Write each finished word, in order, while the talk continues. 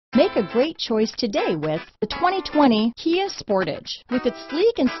Make a great choice today with the 2020 Kia Sportage. With its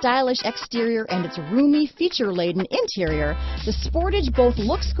sleek and stylish exterior and its roomy, feature-laden interior, the Sportage both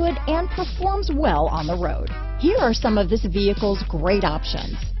looks good and performs well on the road. Here are some of this vehicle's great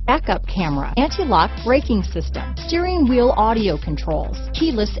options: backup camera, anti-lock braking system, steering wheel audio controls,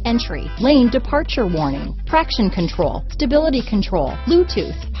 keyless entry, lane departure warning, traction control, stability control,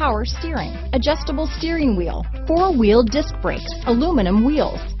 Bluetooth, power steering, adjustable steering wheel, four-wheel disc brakes, aluminum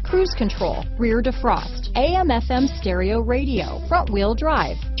wheels, cruise control, rear defrost, AM/FM stereo radio, front-wheel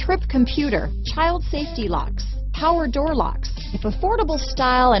drive, trip computer, child safety locks, power door locks. If affordable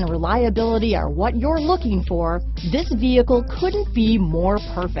style and reliability are what you're looking for, this vehicle couldn't be more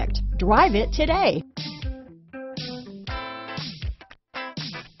perfect. Drive it today.